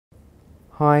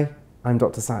Hi, I'm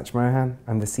Dr. Sach.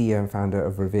 I'm the CEO and founder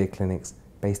of Revere Clinics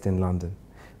based in London.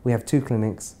 We have 2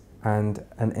 clinics and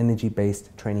an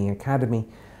energy-based training academy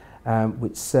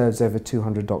which serves over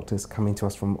 200 doctors coming to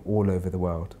us from all over the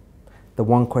world. The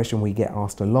one question we get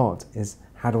asked a lot is,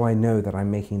 how do I know that I'm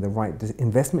making the right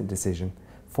investment decision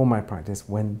for my practice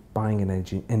when buying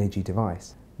an energy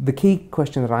device? The key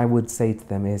question that I would say to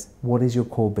them is, what is your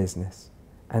core business?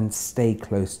 And stay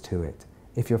close to it.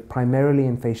 If you're primarily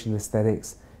in facial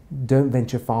aesthetics, don't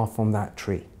venture far from that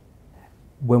tree.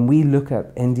 When we look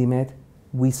at EndyMed,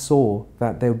 we saw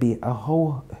that there would be a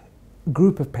whole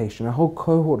group of patients, a whole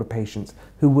cohort of patients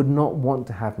who would not want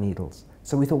to have needles.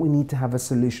 So we thought we need to have a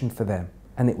solution for them.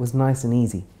 And it was nice and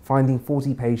easy. Finding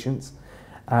 40 patients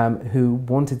who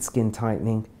wanted skin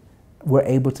tightening were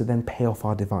able to then pay off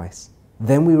our device.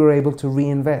 Then we were able to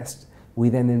reinvest. We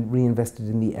then reinvested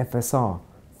in the FSR,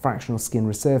 fractional skin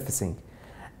resurfacing.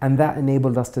 And that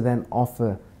enabled us to then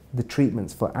offer the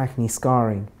treatments for acne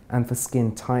scarring and for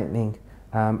skin tightening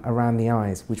around the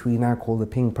eyes, which we now call the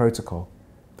PING protocol.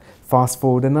 Fast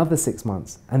forward another 6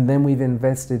 months, and then we've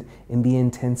invested in the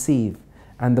intensive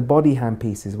and the body hand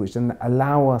pieces, which then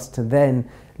allow us to then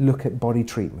look at body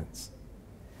treatments.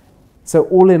 So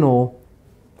all in all,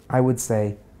 I would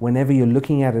say, whenever you're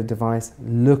looking at a device,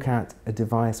 look at a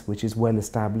device which is well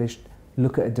established,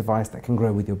 look at a device that can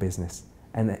grow with your business.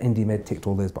 And EndyMed ticked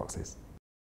all those boxes.